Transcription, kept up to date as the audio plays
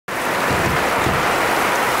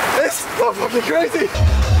so fucking crazy!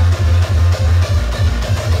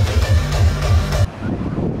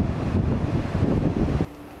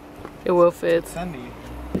 It will fit. Sandy.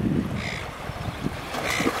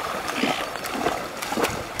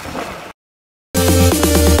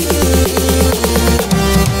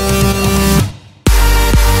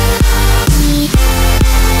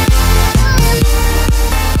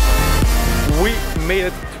 We made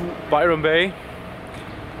it to Byron Bay,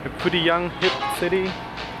 a pretty young, hip city,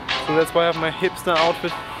 so that's why I have my hipster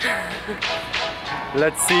outfit.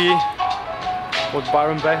 Let's see what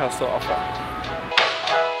Byron Bay has to offer.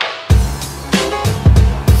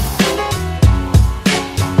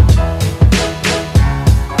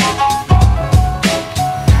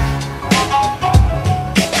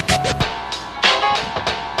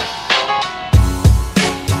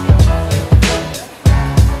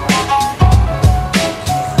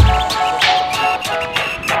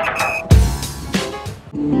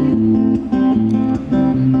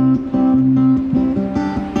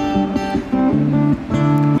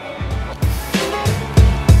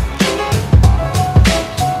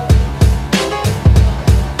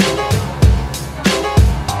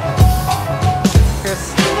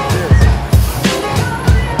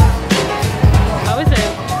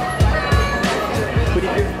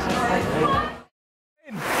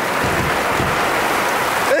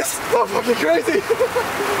 So fucking crazy!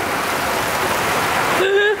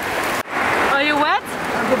 Are you wet?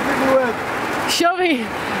 I'm completely wet. Show me!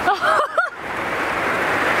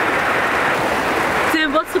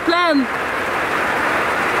 Tim, what's the plan?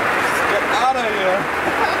 Get out of here!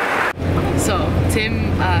 So, Tim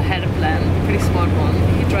had a plan, a pretty smart one.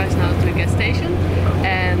 He drives now to a gas station,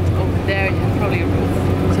 and over there you have probably a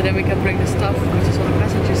roof. So then we can bring the stuff, which is on the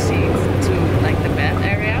passenger seat, to like the bed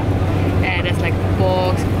area. And there's like a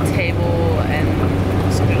box, a table, and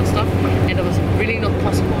some little stuff. And it was really not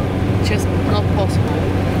possible, just not possible,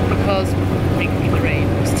 because like in the rain.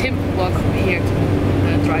 Because Tim was here to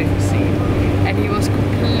the driver's seat, and he was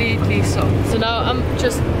completely soaked. So now I'm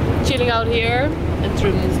just chilling out here, and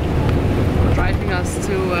Trum's driving us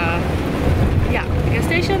to yeah, the gas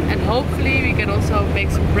station, and hopefully we can also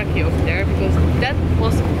make some brekkie over there, because that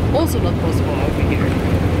was also not possible over here.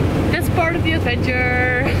 That's part of the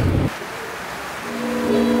adventure.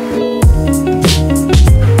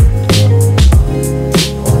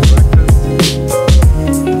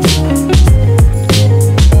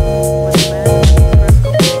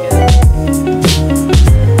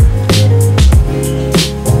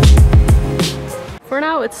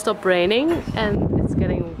 It stopped raining and it's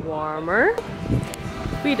getting warmer.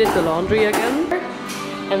 We did the laundry again,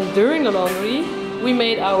 and during the laundry we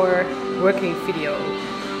made our working video.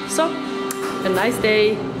 So, a nice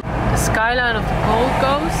day. The skyline of the Gold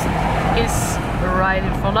Coast is right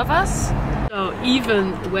in front of us. So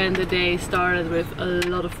even when the day started with a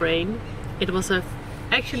lot of rain, it was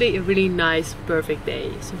actually a really nice, perfect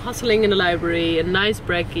day. Some hustling in the library, a nice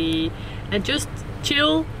brekkie, and just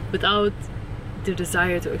chill without the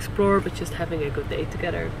desire to explore, but just having a good day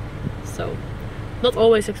together. So, not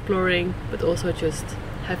always exploring, but also just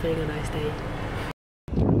having a nice day.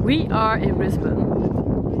 We are in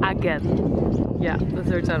Brisbane again. Yeah, the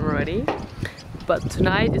third time already. But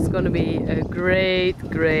tonight is gonna be a great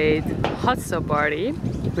hardstyle party.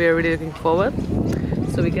 We're really looking forward.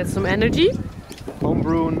 So we get some energy.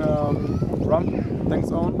 Homebrewing rum, thanks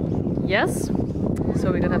on. Yes.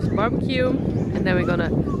 So we're gonna have some barbecue, and then we're gonna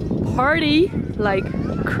party like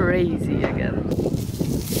crazy again.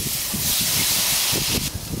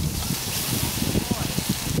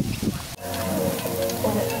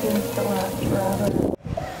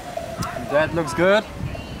 That looks good.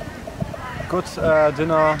 Good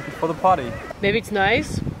dinner before the party. Maybe it's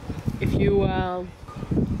nice if you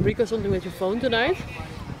record something with your phone tonight,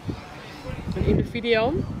 and in the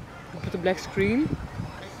video you put a black screen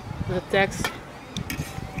with a text.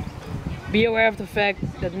 Be aware of the fact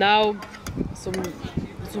that now some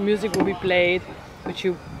music will be played which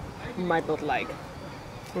you might not like.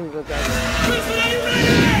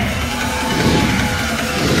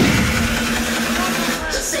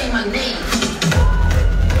 Just say my name.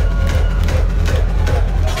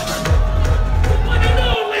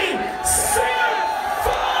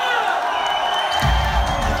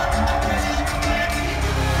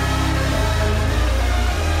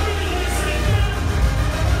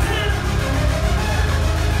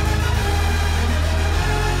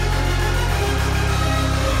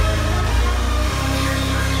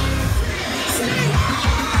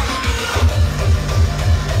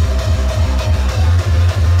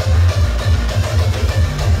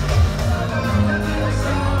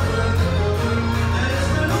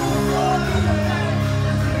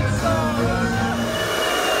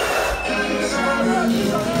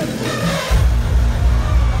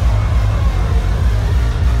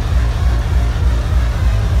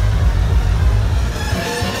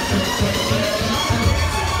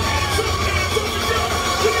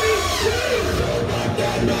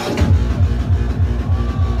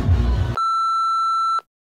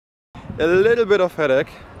 A little bit of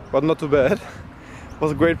headache, but not too bad. It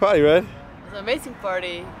was a great party, right? It was an amazing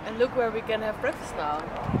party. And look where we can have breakfast now.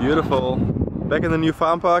 Beautiful. Back in the new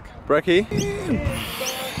farm park, Brekkie.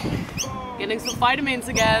 Getting some vitamins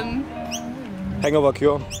again. Hangover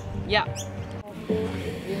cure. Yeah.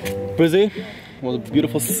 Brizzy was a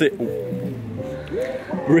beautiful city.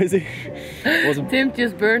 Brizzy was a... Tim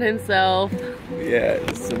just burned himself. Yeah,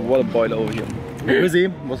 it's a water boiler over here. Brizzy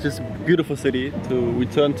was just a beautiful city to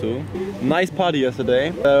return to. Nice party yesterday.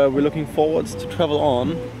 We're looking forward to travel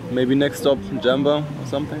on. Maybe next stop Jamba or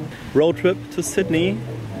something. Road trip to Sydney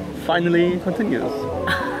finally continues.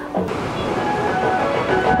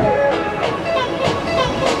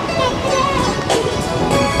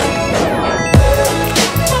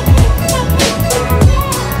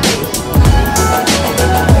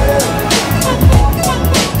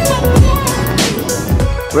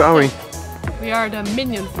 Where are we? We are the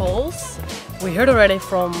Minion Falls. We heard already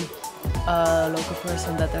from a local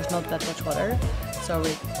person that there's not that much water, so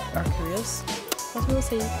we are curious, but we'll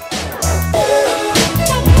see. No.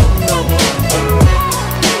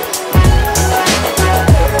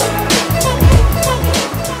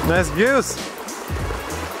 Nice views!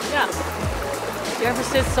 Yeah. You ever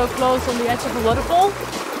sit so close on the edge of a waterfall?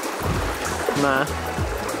 Nah.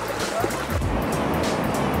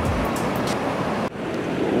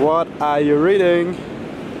 What are you reading?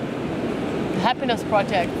 The Happiness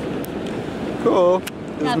Project. Cool.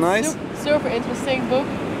 It's Yeah, nice. Super interesting book.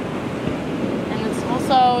 And it's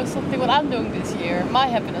also something what I'm doing this year, my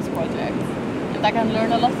happiness project. And I can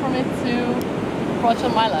learn a lot from it to approach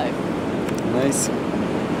on my life. Nice.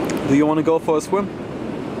 Do you want to go for a swim?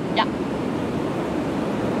 Yeah.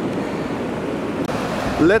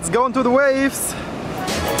 Let's go into the waves!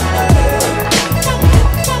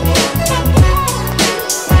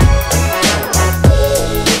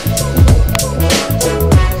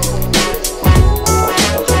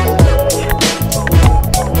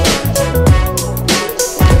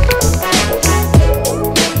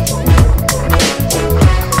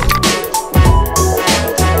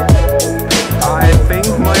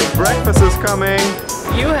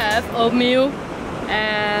 You have oatmeal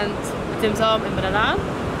and Dim Sum and banana.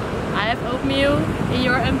 I have oatmeal in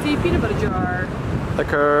your empty peanut butter jar.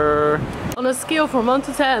 Lekker. On a scale from 1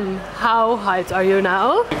 to 10, how hyped are you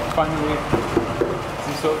now? Finally,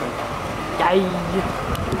 some surfing. Yay!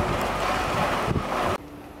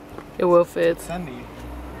 It will fit. Sandy.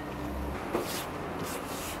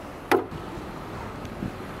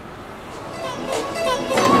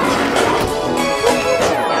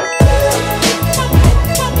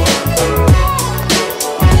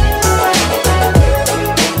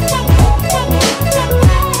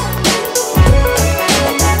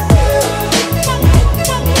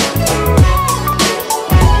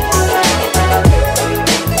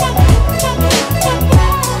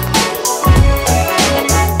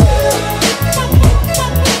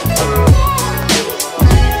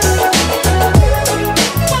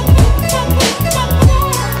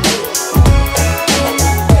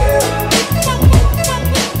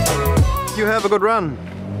 You have a good run.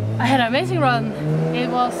 I had an amazing run. It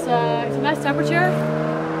was it's a nice temperature,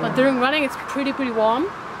 but during running it's pretty warm.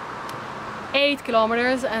 8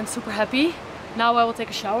 kilometers and super happy. Now I will take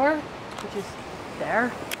a shower, which is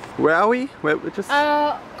there. Where are we? Which is...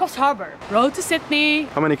 Coffs Harbour. Road to Sydney.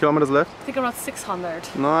 How many kilometers left? I think around 600.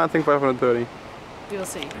 No, I think 530. We'll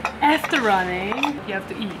see. After running, you have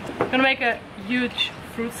to eat. I'm gonna make a huge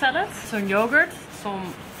fruit salad, some yogurt,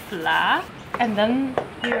 some fla, and then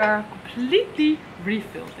we are completely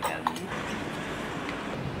refilled again.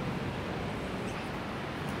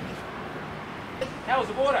 How's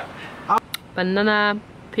the water? Banana,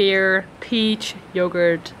 pear, peach,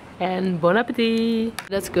 yogurt, and bon appetit.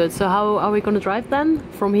 That's good. So how are we gonna drive then?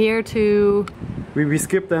 From here to... We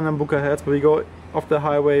skip then Nambucca Heads, but we go off the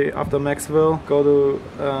highway after Maxwell, go to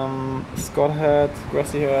Scott Head,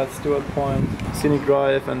 Grassy Head, Stewart Point, Scenic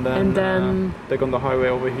Drive, and then back on the highway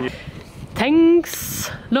over here. Thanks,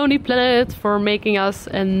 Lonely Planet, for making us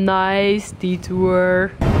a nice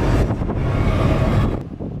detour.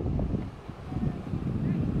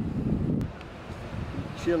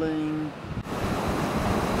 Chilling.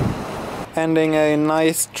 Ending a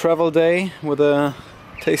nice travel day with a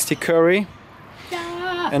tasty curry.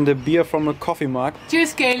 Yeah. And a beer from a coffee mug.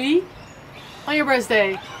 Cheers, Kaylee, on your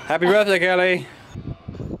birthday. Happy birthday, Kelly!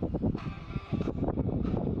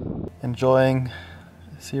 Enjoying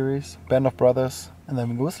the series, Band of Brothers, and then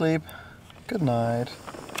we go to sleep. Good night.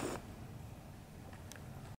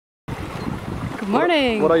 Good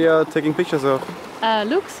morning. What are you taking pictures of?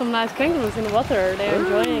 Look, some nice kangaroos in the water. They're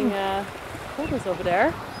enjoying photos over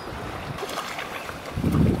there.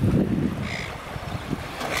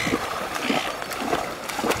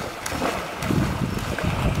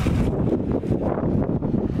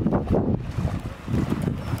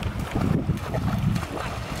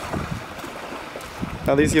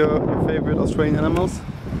 Are these your favorite Australian animals?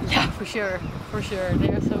 Yeah, for sure. For sure. They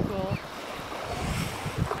are so cool.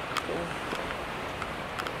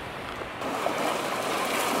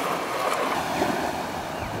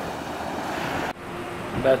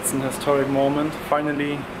 That's an historic moment.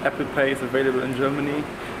 Finally, Apple Pay is available in Germany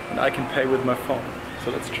and I can pay with my phone.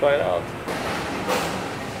 So let's try it out.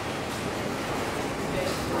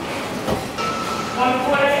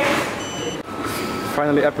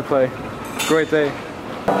 Finally Apple Pay. Great day.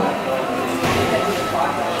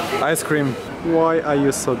 Ice cream. Why are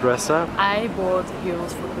you so dressed up? I bought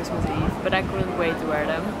heels for Christmas Eve, but I couldn't wait to wear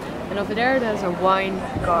them. And over there's a wine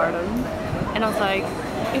garden. And I was like,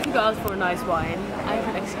 if you go out for a nice wine, I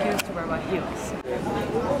have an excuse to wear my heels.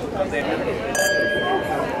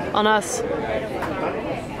 On us.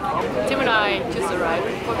 Tim and I just arrived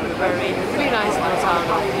at Wndrflw, really nice little town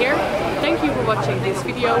over here. Thank you for watching this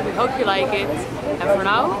video, we hope you like it. And for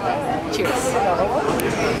now,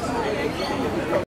 cheers!